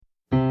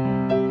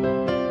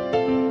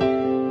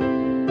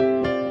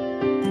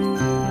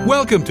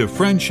Welcome to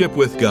Friendship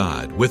with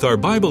God with our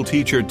Bible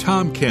teacher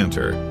Tom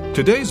Cantor.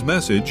 Today's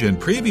message and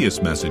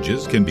previous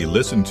messages can be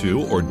listened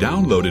to or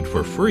downloaded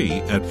for free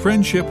at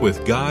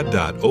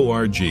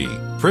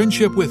friendshipwithgod.org.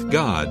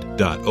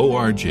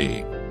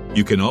 friendshipwithgod.org.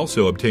 You can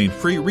also obtain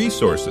free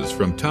resources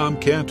from Tom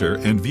Cantor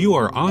and view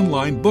our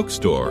online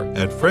bookstore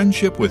at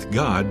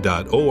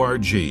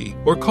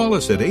friendshipwithgod.org or call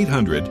us at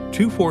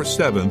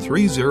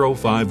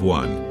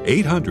 800-247-3051.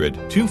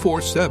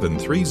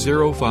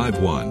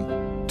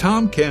 800-247-3051.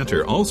 Tom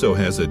Cantor also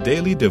has a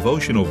daily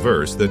devotional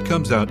verse that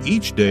comes out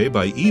each day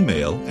by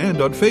email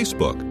and on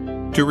Facebook.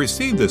 To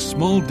receive this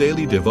small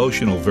daily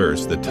devotional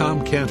verse that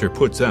Tom Cantor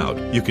puts out,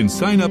 you can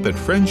sign up at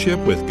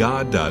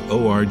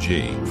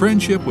friendshipwithgod.org,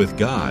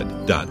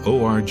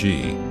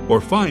 friendshipwithgod.org, or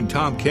find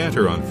Tom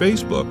Cantor on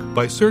Facebook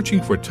by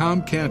searching for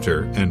Tom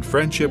Cantor and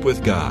Friendship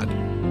with God.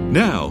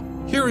 Now,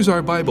 here is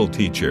our Bible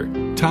teacher,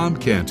 Tom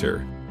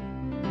Cantor.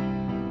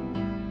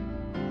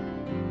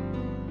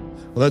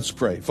 Let's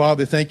pray.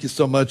 Father, thank you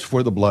so much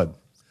for the blood.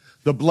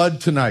 The blood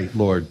tonight,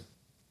 Lord,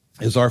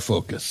 is our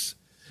focus.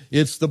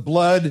 It's the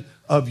blood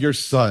of your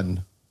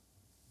Son.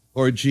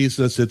 Lord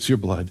Jesus, it's your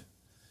blood.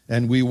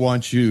 And we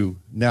want you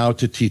now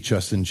to teach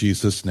us in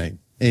Jesus' name.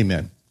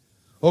 Amen.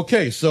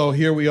 Okay, so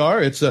here we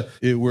are.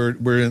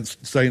 We're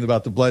studying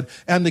about the blood.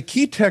 And the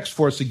key text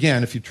for us,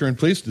 again, if you turn,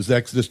 please, is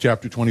Exodus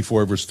chapter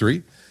 24, verse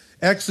 3.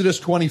 Exodus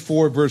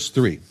 24, verse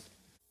 3.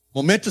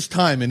 Momentous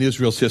time in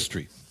Israel's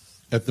history.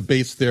 At the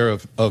base there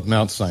of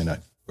Mount Sinai,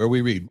 where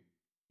we read,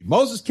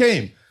 Moses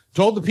came,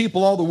 told the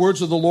people all the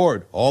words of the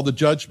Lord, all the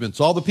judgments.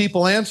 All the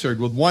people answered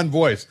with one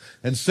voice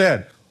and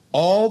said,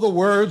 all the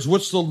words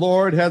which the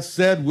Lord has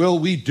said will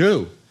we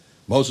do.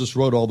 Moses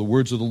wrote all the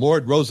words of the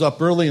Lord, rose up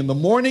early in the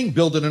morning,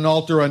 builded an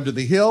altar under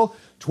the hill,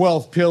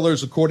 12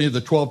 pillars according to the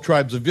 12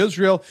 tribes of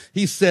Israel.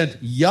 He sent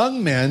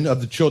young men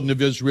of the children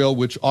of Israel,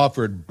 which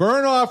offered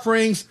burnt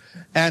offerings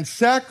and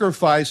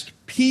sacrificed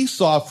peace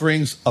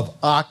offerings of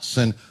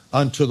oxen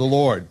unto the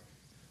Lord.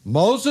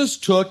 Moses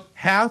took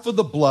half of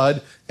the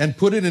blood and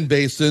put it in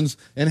basins,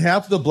 and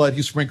half of the blood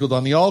he sprinkled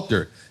on the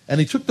altar. And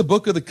he took the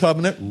book of the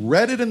covenant,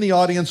 read it in the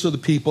audience of the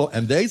people,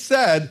 and they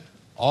said,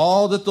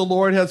 all that the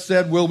Lord has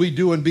said will we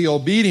do and be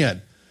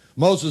obedient.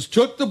 Moses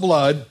took the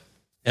blood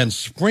and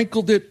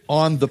sprinkled it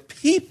on the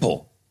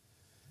people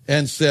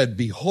and said,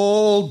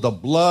 behold the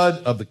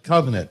blood of the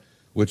covenant,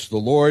 which the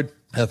Lord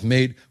hath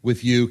made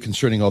with you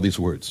concerning all these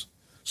words.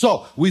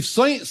 So we've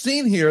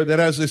seen here that,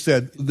 as I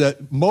said,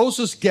 that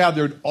Moses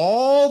gathered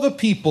all the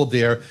people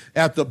there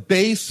at the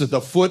base, at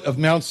the foot of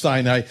Mount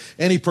Sinai,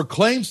 and he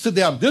proclaims to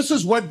them, this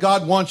is what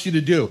God wants you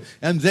to do.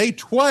 And they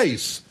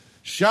twice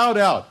shout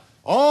out,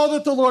 all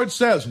that the Lord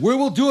says, we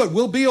will do it,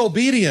 we'll be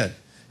obedient.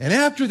 And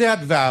after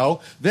that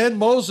vow, then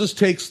Moses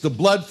takes the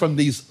blood from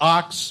these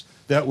oxen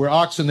that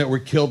were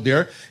killed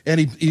there, and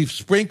he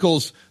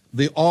sprinkles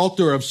the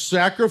altar of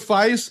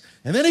sacrifice,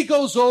 and then he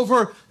goes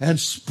over and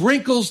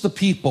sprinkles the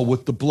people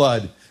with the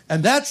blood.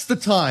 And that's the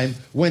time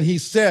when he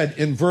said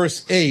in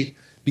verse 8,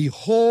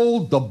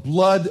 behold the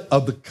blood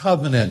of the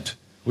covenant,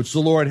 which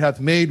the Lord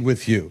hath made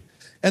with you.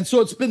 And so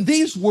it's been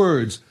these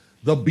words,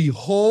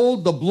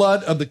 behold the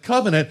blood of the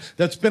covenant,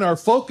 that's been our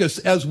focus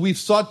as we've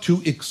sought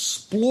to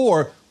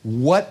explore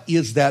what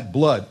is that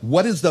blood?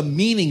 What is the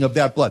meaning of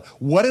that blood?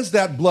 What is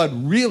that blood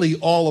really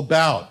all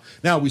about?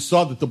 Now, we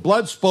saw that the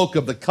blood spoke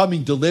of the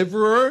coming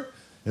deliverer,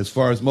 as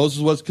far as Moses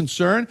was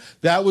concerned.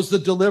 That was the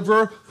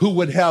deliverer who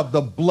would have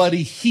the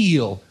bloody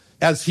heel.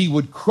 As he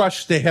would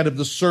crush the head of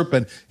the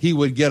serpent, he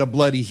would get a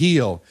bloody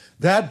heel.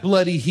 That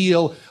bloody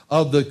heel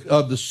of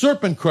the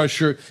serpent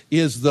crusher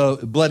is the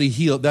bloody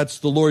heel. That's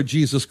the Lord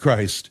Jesus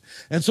Christ.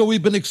 And so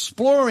we've been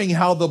exploring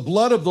how the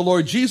blood of the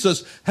Lord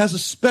Jesus has a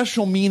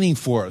special meaning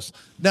for us.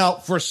 Now,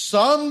 for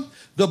some,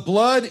 the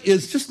blood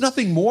is just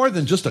nothing more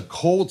than just a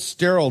cold,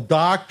 sterile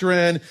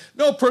doctrine,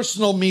 no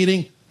personal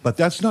meaning. But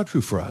that's not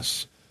true for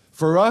us.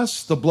 For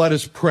us, the blood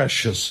is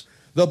precious.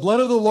 The blood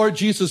of the Lord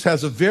Jesus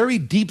has a very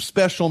deep,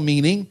 special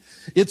meaning.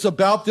 It's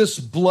about this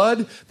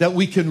blood that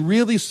we can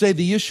really say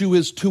the issue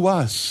is to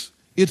us.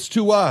 It's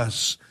to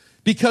us.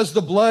 Because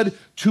the blood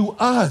to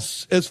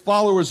us as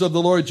followers of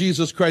the Lord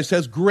Jesus Christ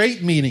has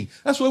great meaning.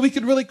 That's why we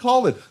could really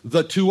call it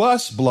the to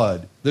us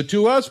blood. The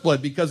to us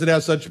blood, because it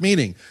has such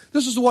meaning.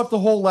 This is what the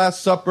whole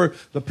Last Supper,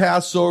 the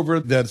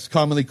Passover, that's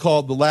commonly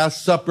called the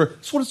Last Supper,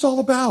 it's what it's all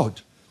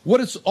about.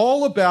 What it's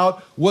all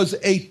about was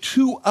a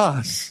to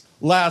us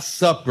Last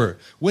Supper.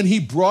 When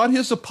he brought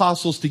his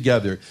apostles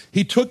together,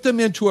 he took them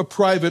into a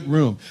private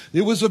room.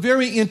 It was a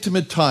very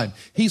intimate time.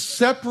 He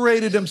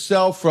separated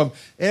himself from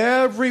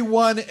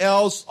everyone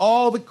else,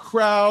 all the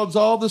crowds,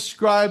 all the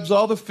scribes,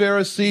 all the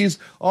Pharisees,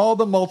 all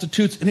the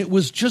multitudes, and it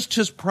was just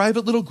his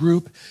private little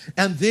group.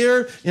 And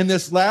there in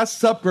this Last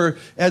Supper,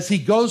 as he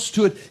goes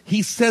to it,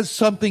 he says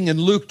something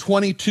in Luke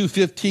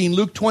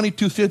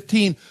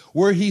 22:15,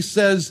 where he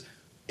says,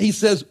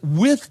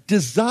 with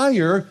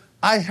desire,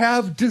 I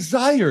have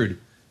desired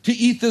to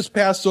eat this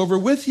Passover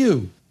with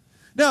you.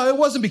 Now, it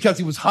wasn't because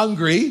he was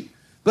hungry,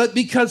 but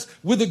because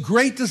with a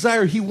great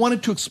desire, he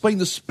wanted to explain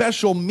the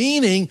special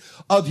meaning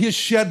of his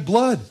shed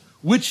blood.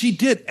 which he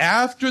did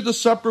after the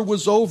supper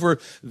was over.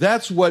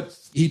 That's what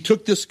he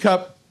took this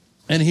cup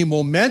and he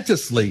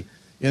momentously,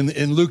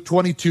 in Luke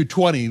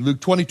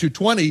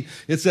 22:20,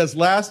 it says,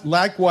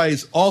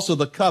 likewise also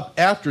the cup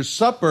after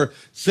supper,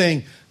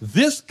 saying,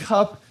 this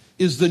cup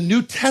is the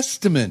New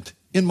Testament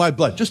in my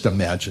blood. Just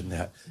imagine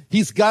that.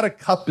 He's got a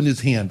cup in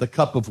his hand, the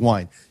cup of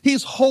wine.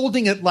 He's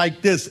holding it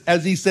like this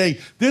as he's saying,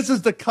 this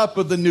is the cup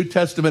of the New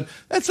Testament.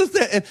 That's just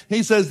that.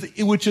 He says,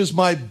 which is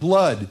my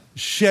blood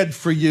shed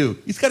for you.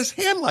 He's got his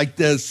hand like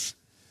this.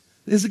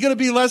 Is it going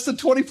to be less than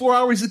 24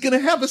 hours? He's going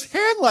to have his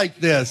hand like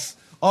this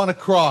on a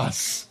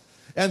cross.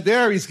 And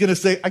there he's going to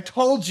say, I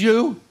told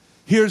you.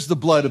 Here's the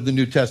blood of the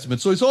New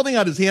Testament. So he's holding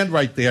out his hand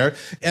right there.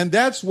 And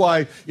that's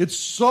why it's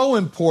so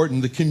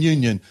important, the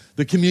communion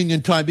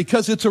time,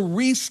 because it's a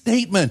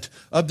restatement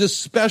of this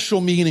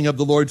special meaning of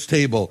the Lord's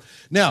table.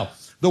 Now,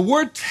 the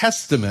word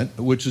testament,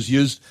 which is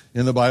used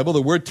in the Bible,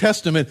 the word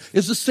testament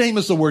is the same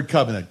as the word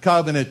covenant.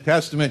 Covenant,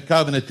 testament,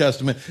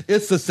 testament.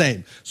 It's the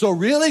same. So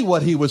really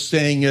what he was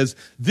saying is,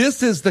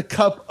 this is the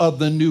cup of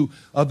the new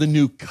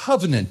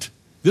covenant.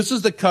 This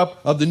is the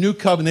cup of the new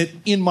covenant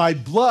in my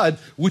blood,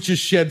 which is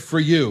shed for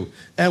you.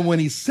 And when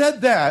he said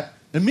that,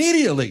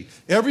 immediately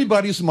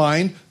everybody's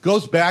mind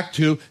goes back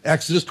to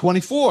Exodus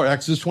 24.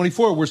 Exodus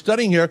 24, we're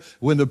studying here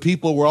when the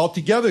people were all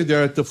together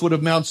there at the foot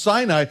of Mount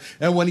Sinai.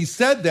 And when he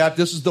said that,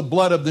 this is the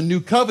blood of the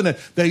new covenant,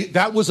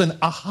 that was an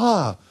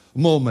aha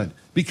moment.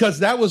 Because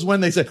that was when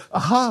they said,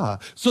 aha.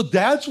 So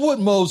that's what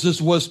Moses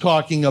was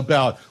talking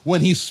about when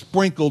he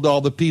sprinkled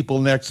all the people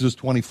in Exodus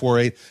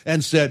 24:8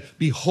 and said,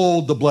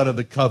 behold the blood of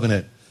the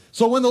covenant.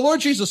 So when the Lord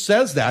Jesus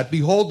says that,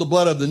 behold the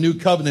blood of the new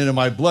covenant in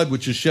my blood,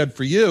 which is shed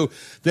for you,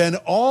 then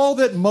all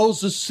that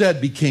Moses said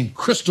became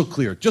crystal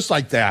clear, just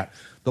like that.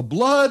 The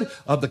blood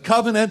of the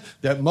covenant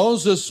that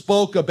Moses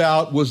spoke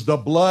about was the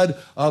blood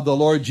of the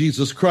Lord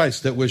Jesus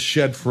Christ that was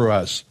shed for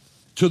us.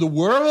 To the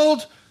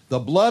world, the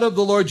blood of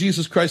the Lord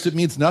Jesus Christ, it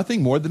means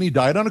nothing more than he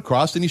died on a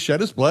cross and he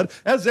shed his blood,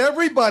 as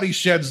everybody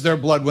sheds their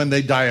blood when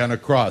they die on a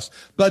cross.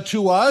 But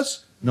to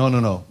us,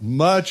 no.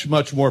 Much,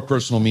 much more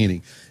personal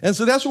meaning. And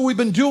so that's what we've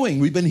been doing.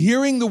 We've been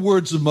hearing the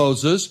words of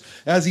Moses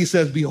as he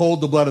says,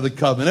 behold the blood of the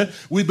covenant.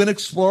 We've been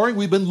exploring,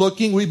 we've been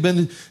looking, we've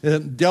been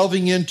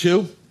delving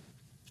into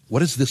what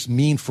does this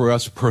mean for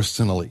us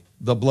personally?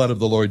 The blood of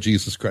the Lord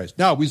Jesus Christ.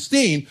 Now, we've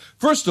seen,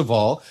 first of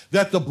all,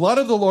 that the blood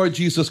of the Lord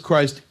Jesus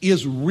Christ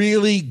is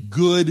really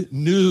good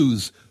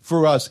news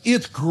for us.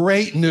 It's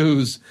great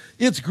news.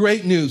 It's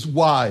great news.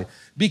 Why?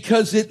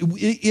 Because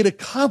it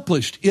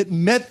accomplished, it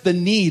met the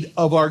need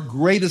of our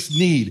greatest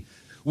need.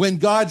 When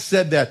God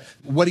said that,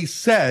 what he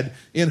said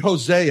in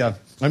Job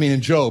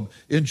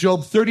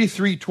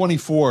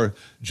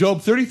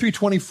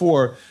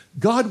 33:24,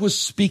 God was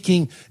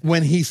speaking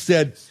when he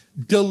said,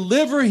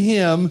 deliver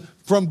him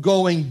from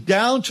going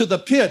down to the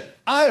pit.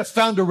 I have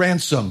found a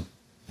ransom.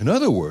 In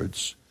other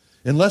words,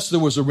 unless there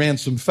was a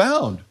ransom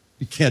found,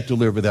 you can't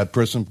deliver that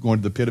person from going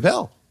to the pit of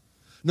hell.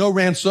 No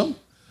ransom,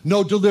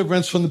 no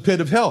deliverance from the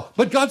pit of hell.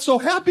 But God's so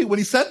happy when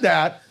he said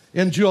that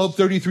in Job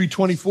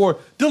 33:24,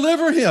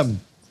 deliver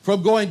him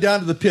from going down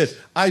to the pit.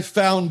 I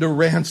found a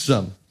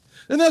ransom.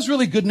 And that's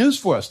really good news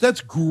for us.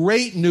 That's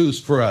great news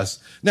for us.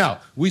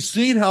 Now, we've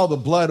seen how the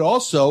blood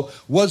also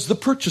was the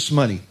purchase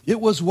money. It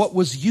was what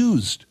was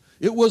used.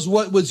 It was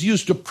what was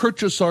used to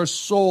purchase our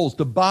souls,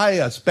 to buy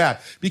us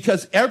back.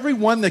 Because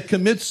everyone that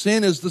commits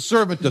sin is the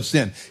servant of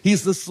sin.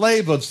 He's the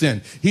slave of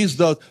sin. He's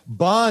the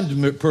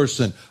bond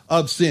person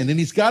of sin. And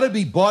he's got to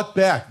be bought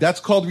back. That's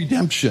called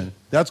redemption.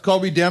 That's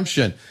called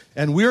redemption.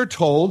 And we're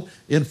told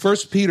in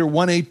 1 Peter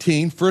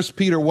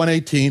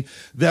 1:18,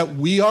 that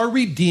we are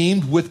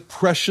redeemed with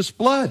precious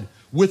blood,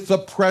 with the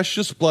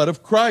precious blood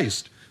of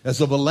Christ, as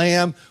of a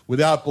lamb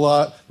without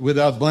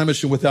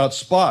blemish and without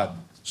spot.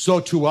 So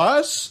to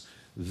us,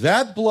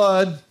 that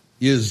blood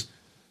is,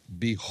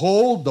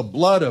 behold, the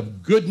blood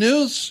of good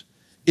news.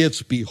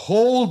 It's,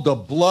 behold, the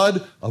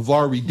blood of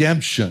our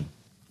redemption.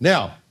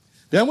 Now,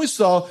 then we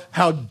saw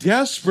how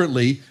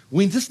desperately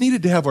we just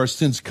needed to have our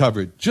sins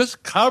covered.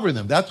 Just cover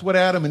them. That's what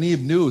Adam and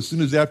Eve knew as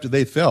soon as after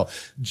they fell.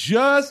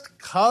 Just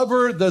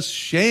cover the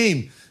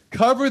shame.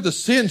 Cover the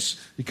sins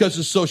because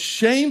it's so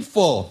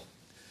shameful.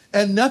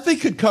 And nothing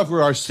could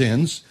cover our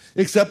sins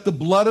except the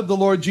blood of the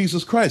Lord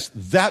Jesus Christ.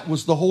 That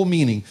was the whole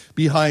meaning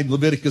behind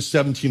Leviticus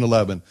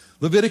 17:11.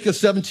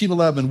 Leviticus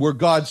 17:11, where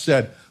God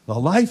said, the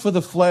life of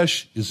the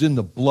flesh is in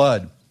the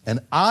blood, and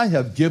I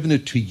have given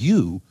it to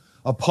you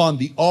upon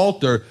the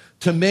altar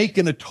to make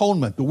an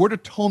atonement. The word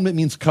atonement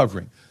means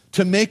covering.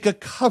 To make a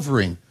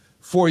covering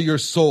for your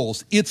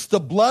souls. It's the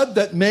blood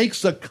that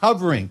makes a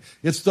covering.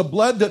 It's the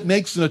blood that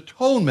makes an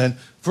atonement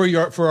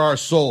for our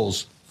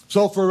souls.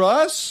 So for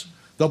us,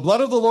 the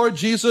blood of the Lord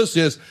Jesus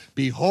is,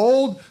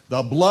 behold,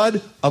 the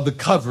blood of the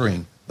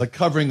covering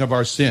of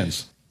our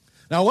sins.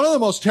 Now, one of the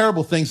most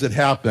terrible things that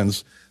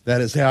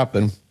has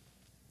happened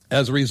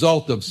as a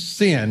result of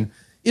sin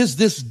is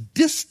this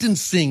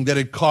distancing that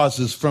it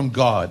causes from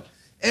God.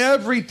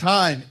 Every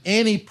time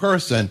any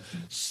person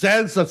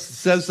says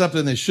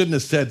something they shouldn't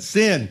have said,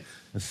 sin,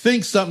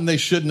 thinks something they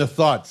shouldn't have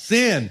thought,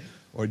 sin,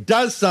 or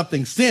does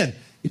something, sin,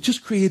 it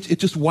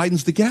just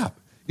widens the gap.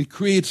 It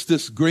creates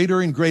this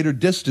greater and greater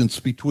distance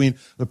between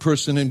the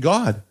person and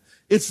God.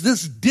 It's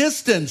this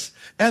distance.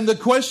 And the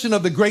question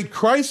of the great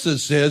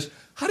crisis is,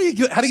 how do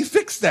you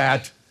fix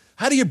that?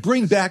 How do you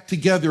bring back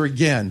together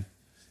again?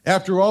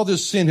 After all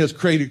this sin has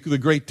created the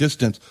great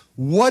distance,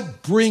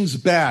 what brings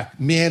back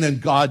man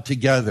and God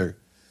together?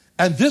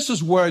 And this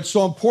is where it's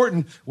so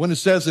important when it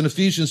says in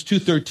Ephesians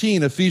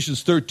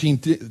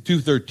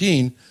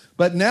 2:13,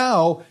 but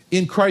now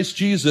in Christ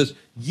Jesus,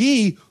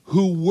 ye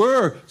who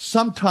were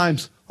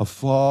sometimes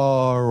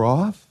afar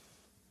off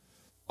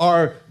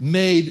are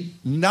made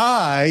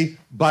nigh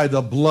by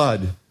the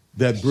blood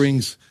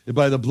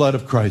by the blood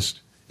of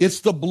Christ.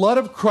 It's the blood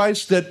of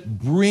Christ that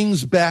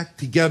brings back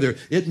together.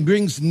 It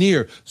brings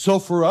near. So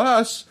for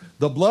us,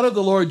 the blood of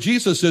the Lord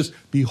Jesus is,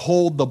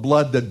 behold the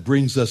blood that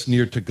brings us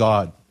near to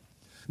God.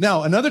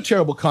 Now, another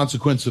terrible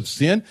consequence of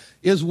sin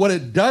is what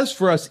it does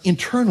for us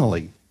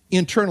internally,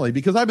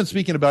 because I've been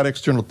speaking about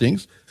external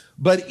things,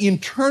 but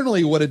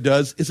internally what it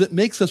does is it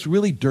makes us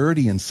really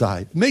dirty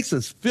inside. It makes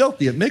us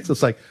filthy. It makes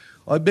us like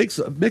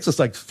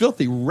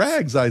filthy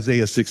rags,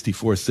 Isaiah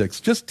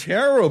 64:6. Just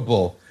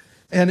terrible.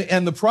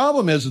 And the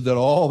problem is that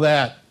all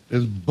that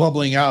is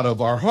bubbling out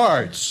of our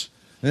hearts.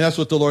 And that's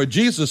what the Lord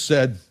Jesus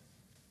said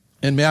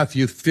in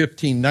Matthew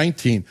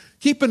 15:19.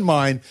 Keep in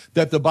mind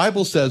that the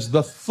Bible says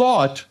the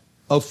thought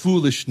of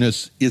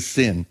foolishness is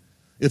sin.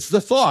 It's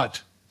the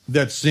thought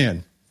that's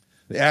sin.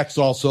 The acts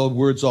also,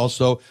 words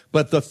also,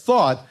 but the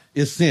thought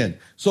is sin.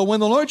 So when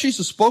the Lord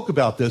Jesus spoke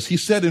about this, he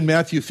said in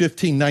Matthew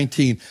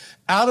 15:19,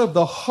 out of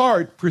the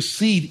heart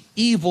proceed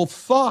evil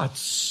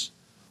thoughts.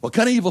 What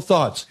kind of evil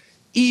thoughts?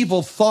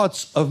 Evil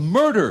thoughts of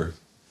murder,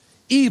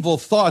 evil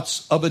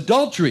thoughts of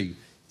adultery,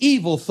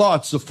 evil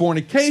thoughts of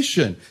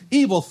fornication,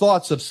 evil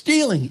thoughts of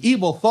stealing,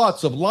 evil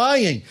thoughts of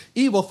lying,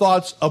 evil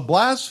thoughts of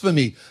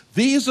blasphemy.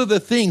 These are the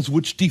things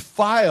which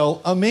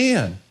defile a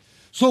man.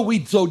 So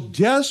we so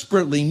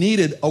desperately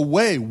needed a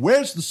way.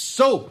 Where's the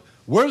soap?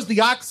 Where's the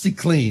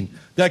OxyClean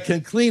that can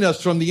clean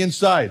us from the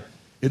inside?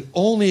 It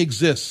only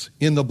exists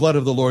in the blood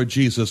of the Lord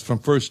Jesus from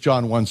 1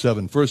 John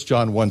 1:7. 1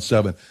 John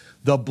 1:7.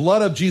 The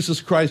blood of Jesus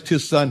Christ,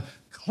 his son,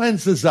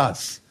 cleanses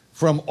us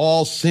from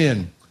all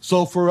sin.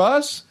 So for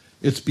us,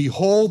 it's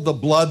behold the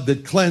blood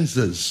that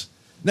cleanses.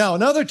 Now,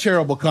 another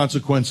terrible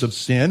consequence of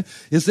sin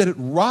is that it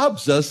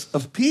robs us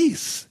of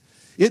peace.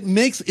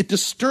 It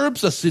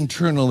disturbs us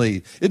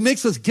internally. It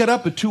makes us get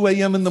up at 2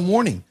 a.m. in the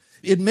morning.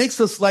 It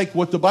makes us like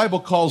what the Bible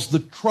calls the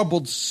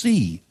troubled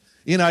sea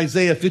in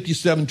Isaiah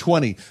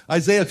 57:20.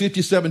 Isaiah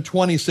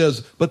 57:20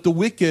 says, but the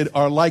wicked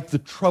are like the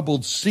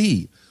troubled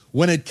sea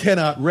when it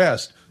cannot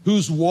rest,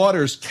 whose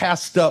waters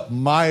cast up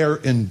mire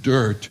and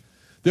dirt.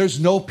 There's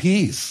no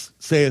peace,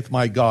 saith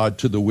my God,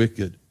 to the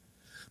wicked.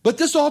 But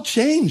this all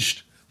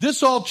changed.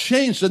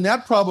 And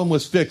that problem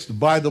was fixed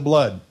by the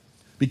blood.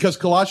 Because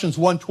Colossians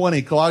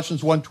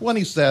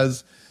 1:20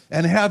 says,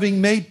 and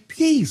having made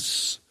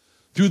peace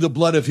through the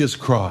blood of his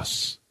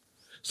cross.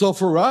 So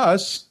for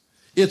us,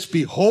 it's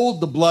behold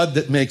the blood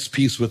that makes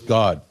peace with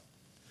God.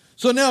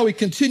 So now we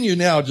continue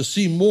now to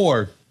see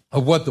more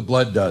of what the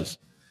blood does.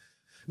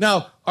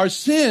 Now, our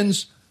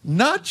sins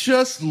not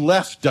just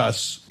left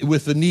us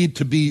with the need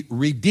to be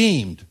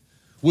redeemed,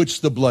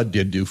 which the blood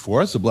did do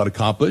for us, the blood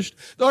accomplished.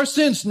 Our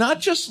sins not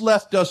just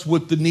left us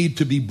with the need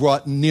to be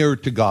brought near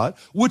to God,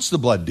 which the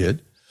blood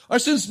did. Our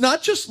sins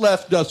not just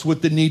left us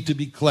with the need to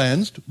be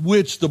cleansed,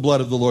 which the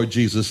blood of the Lord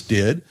Jesus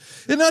did.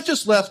 It not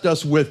just left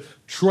us with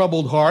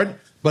troubled heart,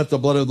 but the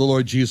blood of the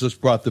Lord Jesus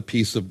brought the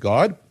peace of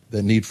God,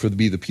 the need for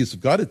the peace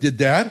of God. It did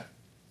that.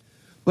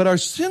 But our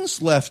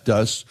sins left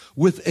us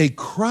with a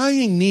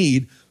crying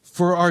need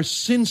for our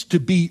sins to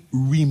be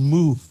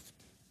removed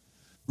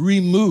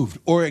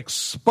or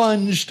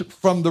expunged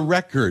from the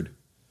record.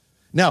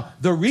 Now,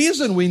 the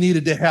reason we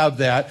needed to have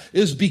that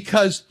is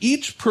because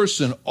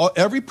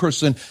every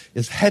person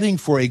is heading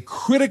for a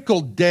critical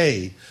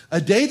day,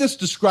 a day that's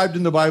described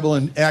in the Bible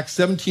in Acts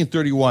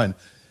 17:31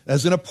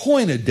 as an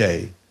appointed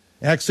day.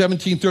 Acts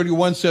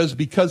 17:31 says,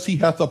 because he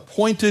hath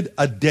appointed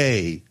a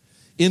day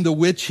in the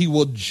which he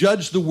will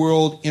judge the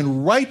world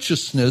in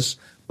righteousness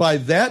by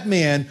that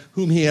man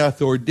whom he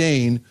hath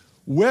ordained,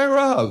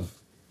 whereof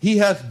he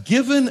hath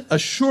given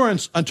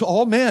assurance unto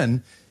all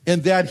men,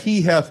 and that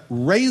he hath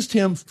raised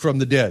him from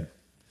the dead.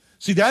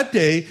 See, that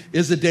day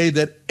is a day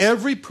that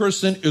every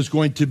person is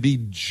going to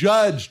be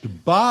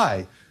judged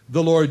by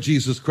the Lord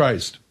Jesus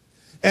Christ.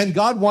 And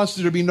God wants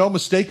there to be no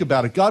mistake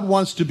about it. God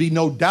wants to be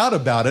no doubt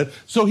about it.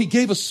 So he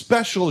gave a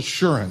special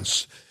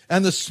assurance.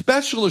 And the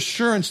special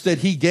assurance that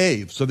he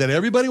gave, so that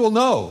everybody will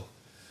know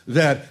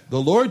that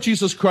the Lord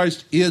Jesus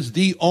Christ is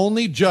the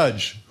only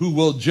judge who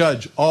will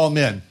judge all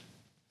men.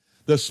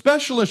 The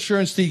special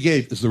assurance that he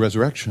gave is the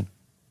resurrection.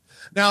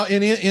 Now,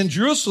 in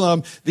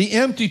Jerusalem, the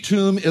empty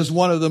tomb is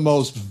one of the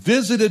most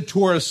visited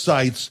tourist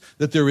sites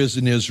that there is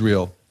in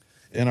Israel.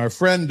 And our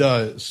friend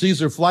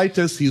Caesar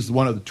Fleitas, he's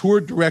one of the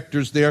tour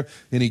directors there,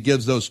 and he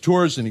gives those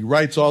tours, and he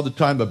writes all the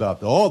time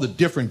about all the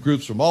different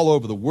groups from all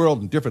over the world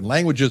and different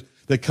languages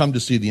that come to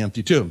see the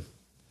empty tomb.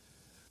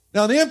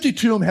 Now, the empty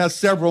tomb has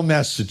several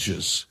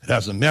messages. It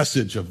has a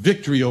message of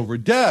victory over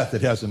death.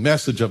 It has a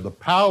message of the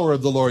power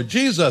of the Lord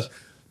Jesus.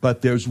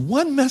 But there's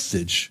one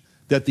message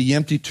that the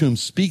empty tomb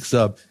speaks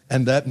of,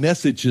 and that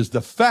message is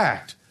the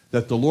fact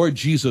that the Lord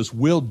Jesus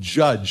will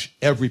judge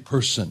every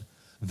person.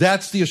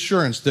 That's the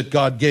assurance that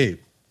God gave.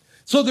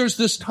 So there's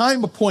this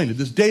time appointed,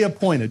 this day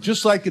appointed,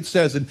 just like it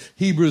says in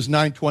Hebrews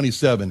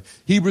 9:27.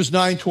 Hebrews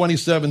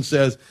 9:27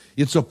 says,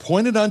 it's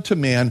appointed unto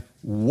man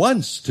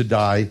once to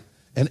die,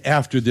 and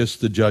after this,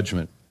 the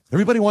judgment.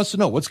 Everybody wants to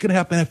know, what's going to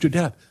happen after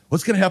death?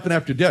 What's going to happen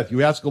after death?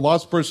 You ask a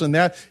lost person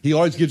that, he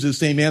always gives you the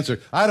same answer.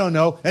 I don't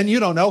know, and you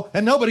don't know,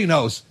 and nobody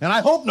knows. And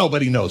I hope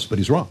nobody knows, but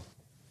he's wrong.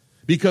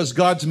 Because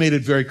God's made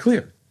it very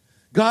clear.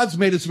 God's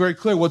made it very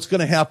clear what's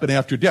going to happen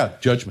after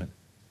death. Judgment.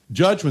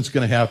 Judgment's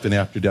going to happen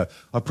after death.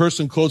 A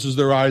person closes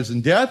their eyes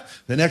in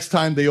death. The next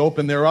time they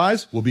open their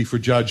eyes will be for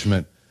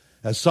judgment.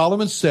 As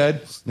Solomon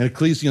said in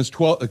Ecclesiastes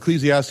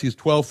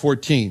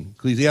 12:14,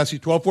 Ecclesiastes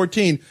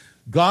 12:14,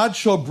 God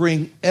shall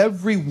bring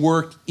every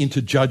work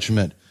into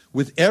judgment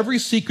with every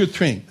secret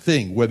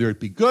thing, whether it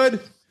be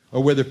good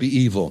or whether it be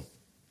evil.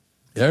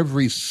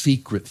 Every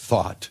secret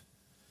thought.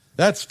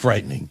 That's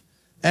frightening.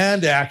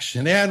 And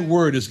action and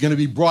word is going to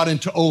be brought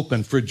into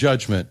open for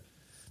judgment.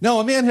 Now,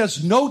 a man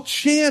has no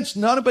chance,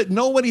 none of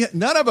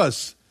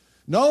us,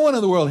 no one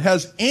in the world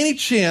has any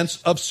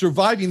chance of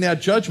surviving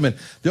that judgment.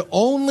 The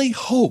only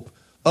hope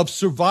of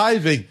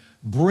surviving,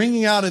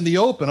 bringing out in the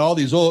open all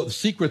these old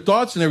secret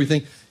thoughts and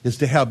everything, is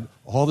to have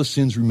all the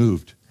sins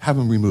removed, have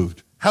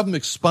them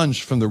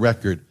expunged from the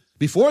record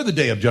before the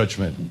day of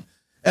judgment.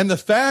 And the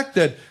fact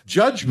of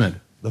judgment,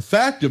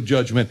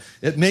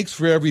 it makes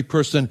for every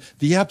person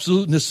the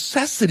absolute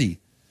necessity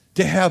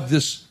to have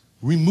this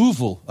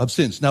removal of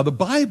sins. Now, the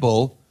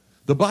Bible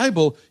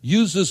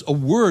uses a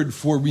word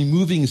for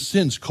removing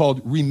sins called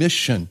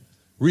remission.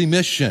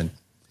 Remission.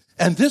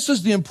 And this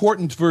is the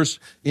important verse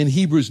in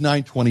Hebrews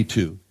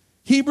 9:22.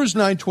 Hebrews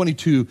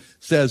 9:22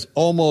 says,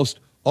 almost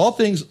all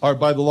things are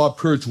by the law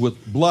purged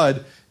with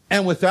blood,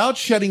 and without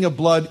shedding of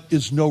blood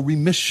is no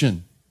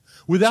remission.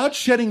 Without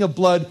shedding of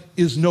blood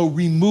is no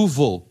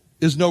removal,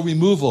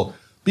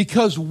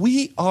 Because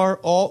we are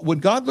all, when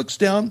God looks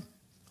down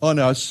on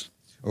us,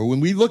 or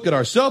when we look at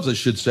ourselves, I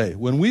should say,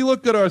 when we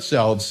look at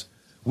ourselves,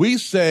 we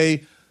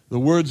say the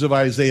words of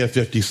Isaiah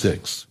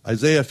 56,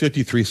 Isaiah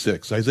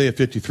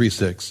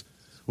 53:6.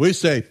 We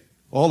say,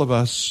 all of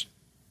us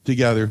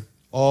together,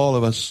 all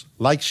of us,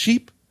 like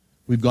sheep,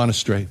 we've gone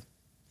astray.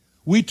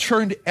 We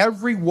turned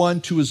everyone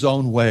to his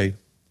own way,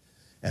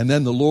 and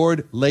then the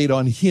Lord laid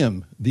on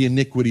him the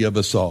iniquity of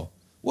us all.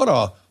 What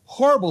a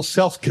horrible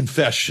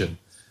self-confession,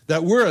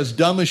 that we're as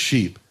dumb as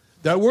sheep,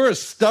 that we're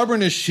as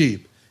stubborn as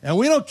sheep, and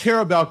we don't care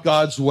about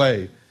God's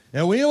way,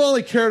 and we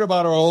only cared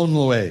about our own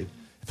way.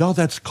 All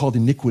that's called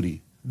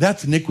iniquity.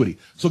 That's iniquity.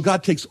 So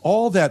God takes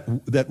all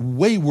that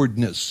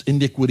waywardness,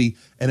 iniquity,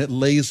 and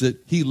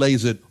he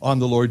lays it on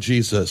the Lord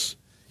Jesus.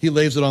 He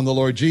lays it on the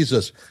Lord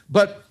Jesus.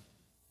 But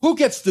who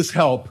gets this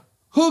help?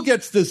 Who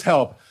gets this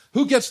help?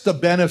 Who gets the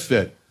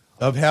benefit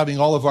of having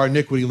all of our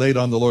iniquity laid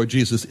on the Lord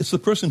Jesus? It's the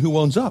person who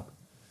owns up.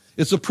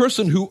 It's a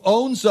person who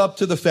owns up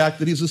to the fact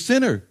that he's a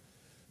sinner.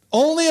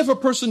 Only if a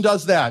person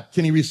does that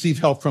can he receive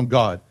help from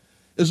God.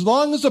 As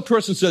long as a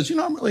person says,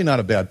 I'm really not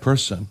a bad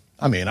person.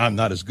 I mean, I'm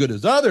not as good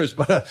as others,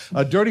 but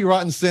a dirty,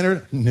 rotten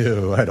sinner?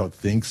 No, I don't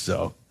think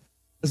so.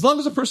 As long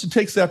as a person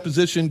takes that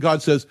position,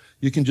 God says,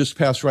 you can just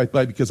pass right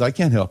by because I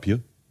can't help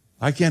you.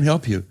 I can't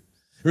help you.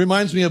 It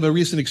reminds me of a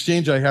recent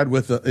exchange I had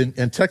with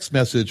in text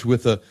message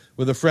with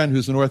a friend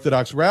who's an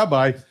Orthodox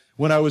rabbi,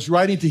 when I was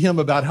writing to him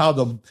about how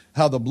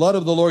the blood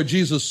of the Lord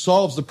Jesus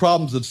solves the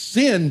problems of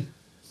sin.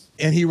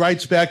 And he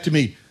writes back to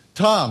me,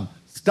 Tom,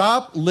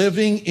 stop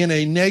living in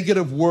a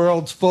negative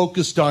world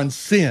focused on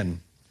sin.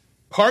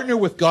 Partner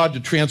with God to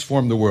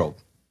transform the world.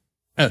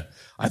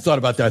 I thought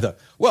about that. I thought,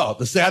 well,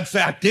 the sad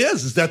fact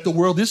is that the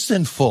world is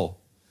sinful.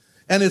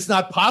 And it's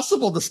not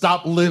possible to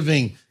stop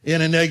living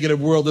in a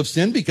negative world of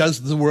sin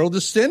because the world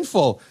is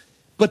sinful.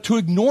 But to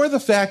ignore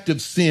the fact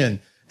of sin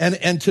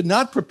and to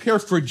not prepare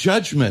for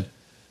judgment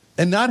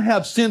and not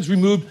have sins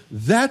removed,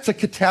 that's a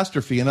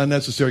catastrophe, an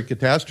unnecessary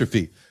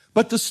catastrophe.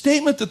 But the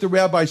statement that the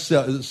rabbi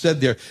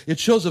said there, it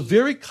shows a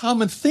very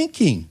common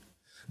thinking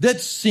that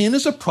sin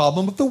is a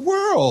problem of the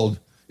world.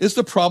 It's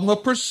the problem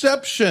of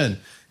perception.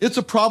 It's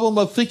a problem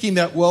of thinking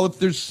that, well, if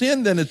there's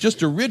sin, then it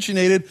just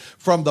originated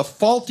from the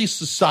faulty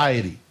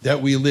society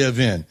that we live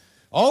in.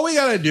 All we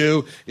got to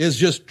do is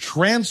just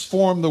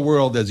transform the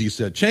world, as he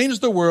said. Change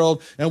the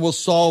world, and we'll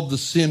solve the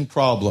sin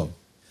problem.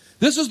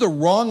 This is the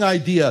wrong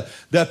idea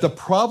that the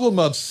problem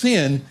of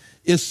sin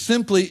is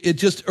simply, it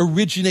just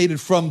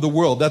originated from the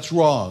world. That's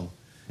wrong.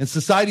 And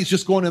society's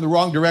just going in the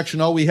wrong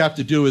direction. All we have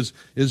to do is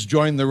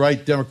join the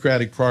right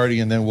Democratic Party,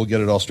 and then we'll get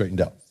it all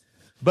straightened out.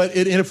 But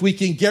if we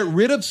can get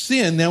rid of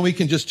sin, then we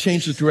can just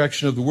change the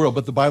direction of the world.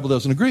 But the Bible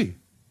doesn't agree.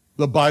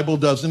 The Bible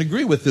doesn't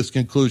agree with this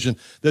conclusion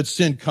that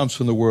sin comes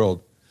from the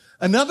world.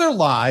 Another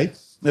lie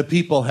that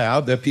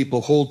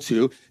people hold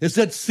to, is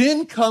that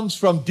sin comes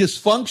from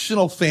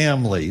dysfunctional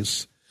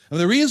families. And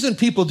the reason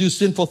people do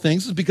sinful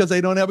things is because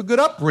they don't have a good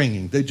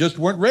upbringing. They just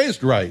weren't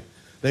raised right.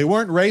 They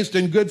weren't raised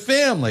in good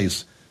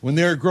families. When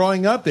they were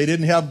growing up, they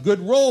didn't have good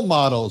role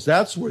models.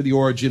 That's where the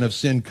origin of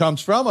sin comes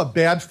from, a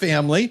bad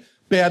family,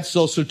 bad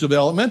social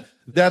development.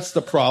 That's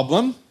the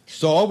problem.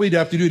 So all we'd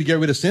have to do to get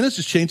rid of sin is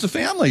just change the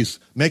families,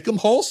 make them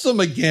wholesome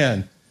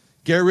again.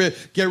 Get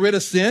rid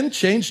of sin,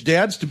 change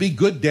dads to be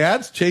good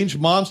dads, change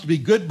moms to be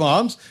good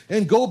moms,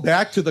 and go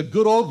back to the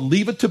good old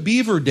Leave It to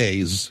Beaver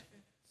days.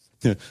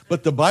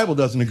 But the Bible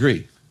doesn't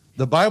agree.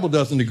 The Bible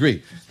doesn't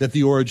agree that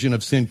the origin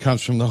of sin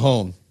comes from the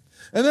home.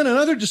 And then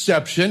another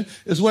deception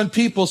is when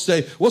people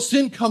say, well,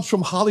 sin comes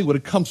from Hollywood.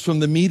 It comes from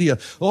the media.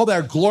 All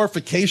that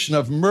glorification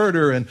of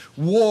murder and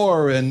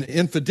war and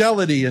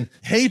infidelity and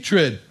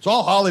hatred. It's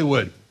all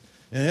Hollywood.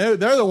 And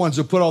they're the ones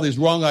who put all these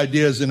wrong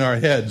ideas in our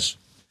heads.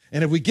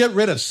 And we can get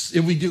rid of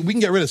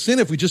sin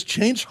if we just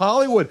change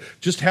Hollywood.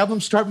 Just have them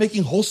start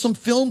making wholesome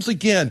films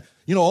again.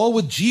 All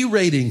with G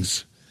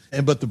ratings.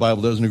 But the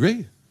Bible doesn't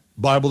agree.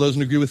 The Bible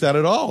doesn't agree with that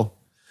at all.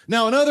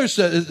 Now,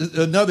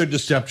 another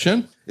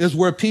deception is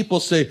where people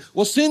say,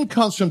 well, sin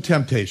comes from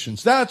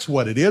temptations. That's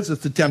what it is.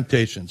 It's the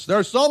temptations. There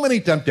are so many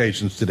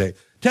temptations today.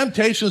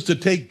 Temptations to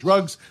take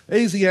drugs,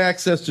 easy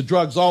access to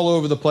drugs all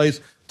over the place.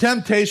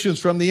 Temptations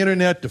from the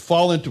internet to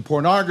fall into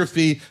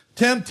pornography.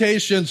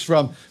 Temptations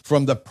from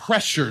the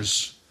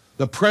pressures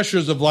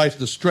of life,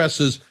 the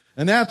stresses.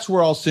 And that's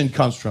where all sin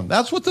comes from.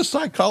 That's what the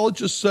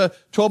psychologist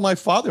told my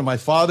father. My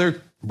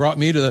father brought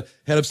me to the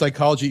head of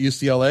psychology at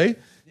UCLA.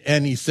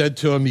 And he said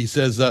to him, it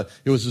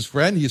was his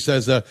friend. He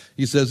says,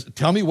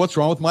 tell me what's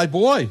wrong with my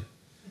boy.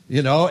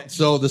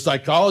 So the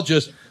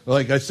psychologist,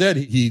 like I said,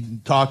 he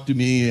talked to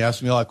me, he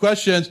asked me a lot of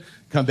questions,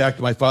 come back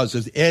to my father,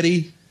 says,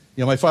 Eddie,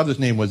 my father's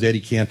name was Eddie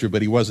Cantor,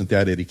 but he wasn't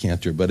that Eddie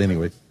Cantor. But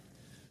anyway,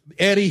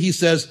 Eddie, he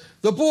says,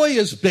 the boy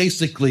is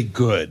basically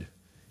good.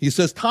 He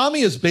says,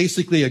 Tommy is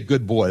basically a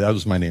good boy. That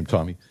was my name,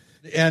 Tommy.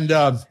 And,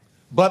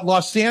 but LA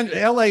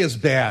is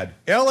bad.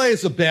 LA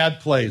is a bad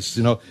place,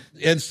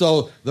 And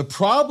so the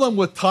problem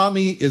with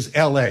Tommy is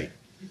LA.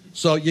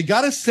 So you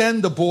got to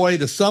send the boy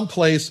to some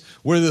place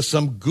where there's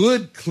some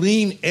good,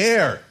 clean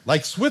air,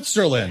 like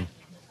Switzerland.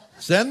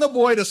 Send the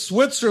boy to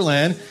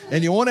Switzerland,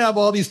 and you won't have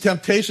all these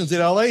temptations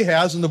that LA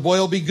has, and the boy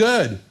will be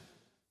good.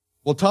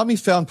 Well, Tommy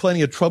found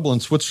plenty of trouble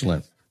in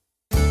Switzerland.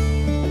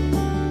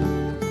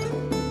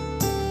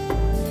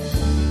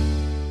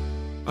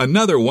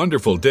 Another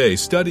wonderful day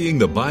studying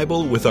the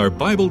Bible with our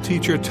Bible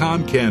teacher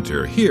Tom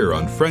Cantor here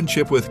on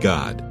Friendship with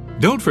God.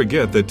 Don't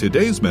forget that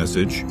today's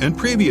message and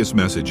previous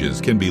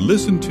messages can be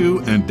listened to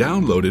and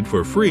downloaded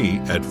for free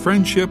at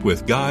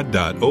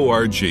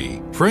friendshipwithgod.org.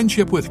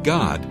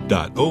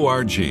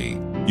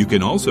 Friendshipwithgod.org. You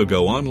can also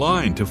go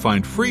online to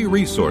find free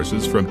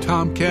resources from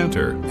Tom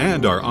Cantor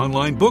and our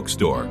online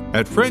bookstore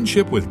at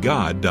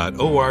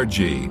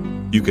friendshipwithgod.org.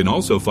 You can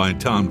also find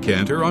Tom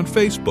Cantor on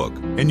Facebook,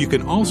 and you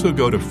can also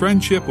go to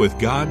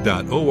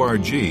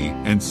friendshipwithgod.org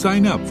and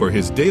sign up for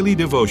his daily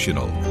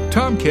devotional.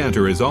 Tom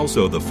Cantor is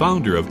also the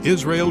founder of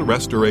Israel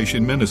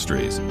Restoration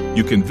Ministries.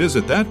 You can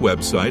visit that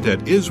website at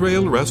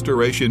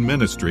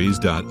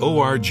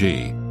israelrestorationministries.org.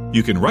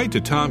 You can write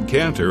to Tom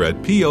Cantor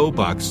at P.O.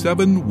 Box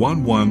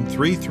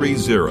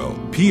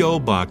 711330, P.O.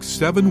 Box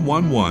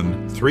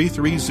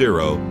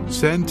 711330,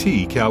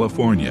 Santee,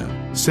 California.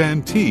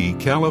 Santee,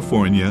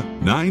 California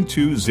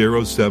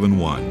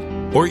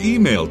 92071. Or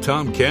email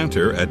Tom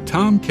Cantor at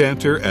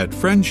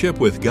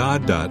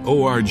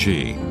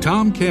tomcantor@friendshipwithgod.org.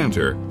 Tom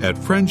Cantor at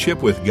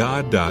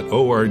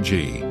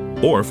friendshipwithgod.org.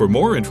 Or for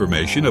more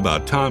information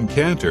about Tom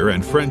Cantor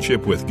and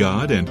Friendship with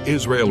God and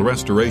Israel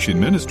Restoration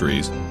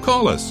Ministries,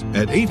 call us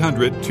at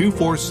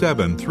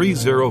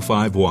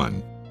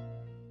 800-247-3051.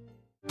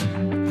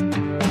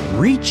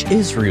 Reach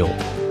Israel.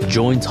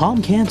 Join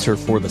Tom Cantor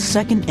for the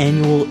second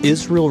annual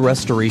Israel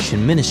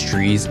Restoration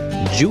Ministries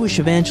Jewish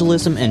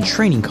Evangelism and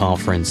Training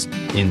Conference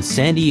in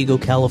San Diego,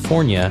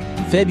 California,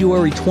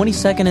 February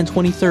 22nd and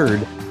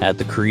 23rd at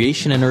the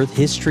Creation and Earth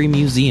History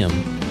Museum.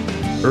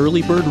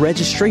 Early bird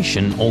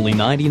registration, only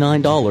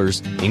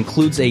 $99,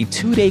 includes a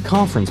 2-day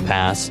conference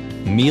pass,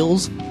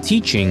 meals,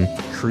 teaching,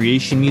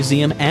 Creation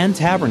Museum and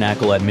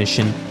Tabernacle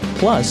admission,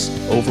 plus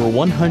over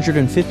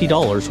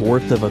 $150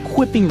 worth of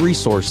equipping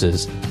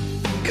resources.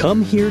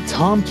 Come hear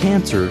Tom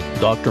Cantor,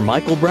 Dr.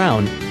 Michael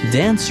Brown,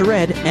 Dan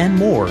Sered, and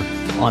more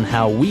on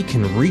how we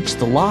can reach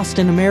the lost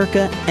in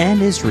America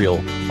and Israel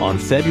on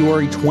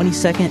February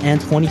 22nd and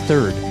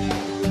 23rd.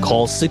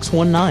 Call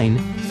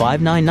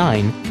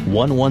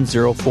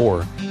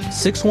 619-599-1104,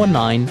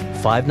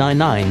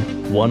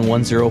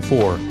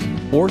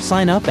 619-599-1104, or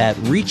sign up at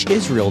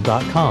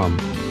reachisrael.com.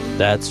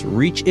 That's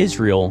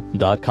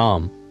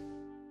reachisrael.com.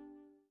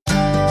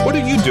 What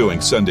are you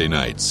doing Sunday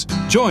nights?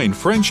 Join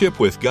Friendship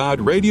with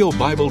God radio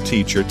Bible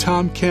teacher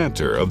Tom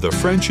Cantor of the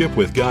Friendship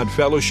with God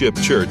Fellowship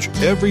Church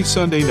every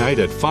Sunday night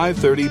at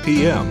 5:30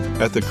 p.m.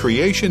 at the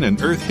Creation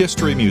and Earth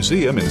History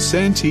Museum in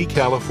Santee,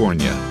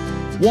 California.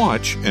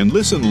 Watch and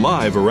listen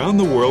live around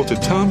the world to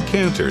Tom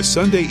Cantor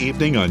Sunday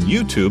evening on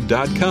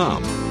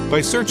YouTube.com.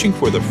 by searching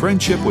for the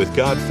Friendship with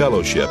God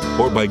Fellowship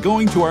or by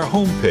going to our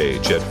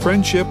homepage at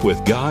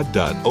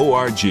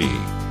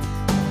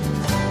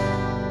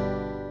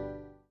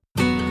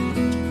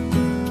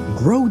friendshipwithgod.org.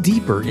 Grow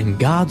deeper in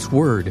God's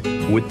Word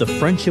with the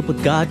Friendship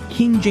with God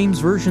King James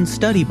Version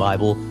Study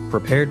Bible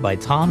prepared by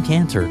Tom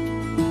Cantor.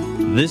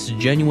 This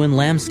genuine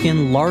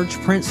lambskin large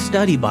print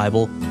study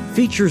Bible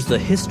features the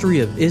history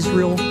of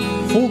Israel,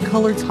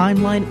 full-color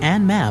timeline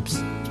and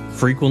maps,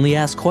 frequently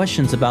asked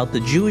questions about the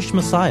Jewish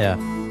Messiah,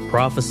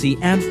 prophecy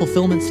and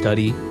fulfillment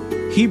study,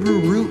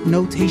 Hebrew root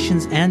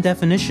notations and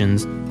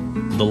definitions,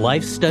 the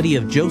life study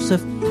of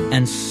Joseph,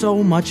 and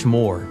so much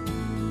more.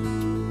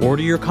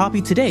 Order your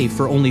copy today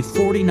for only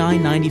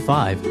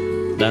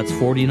 $49.95. That's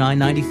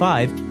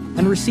 $49.95,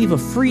 and receive a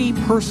free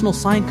personal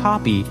signed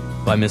copy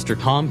by Mr.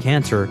 Tom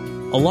Cantor,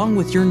 along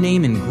with your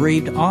name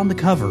engraved on the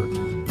cover.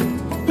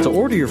 To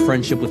order your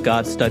Friendship with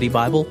God Study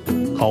Bible,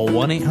 call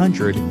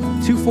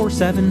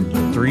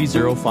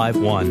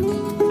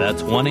 1-800-247-3051.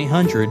 That's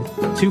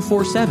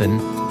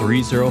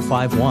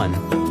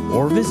 1-800-247-3051.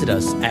 Or visit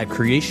us at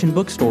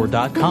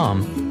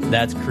creationbookstore.com.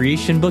 That's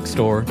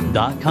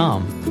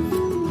creationbookstore.com.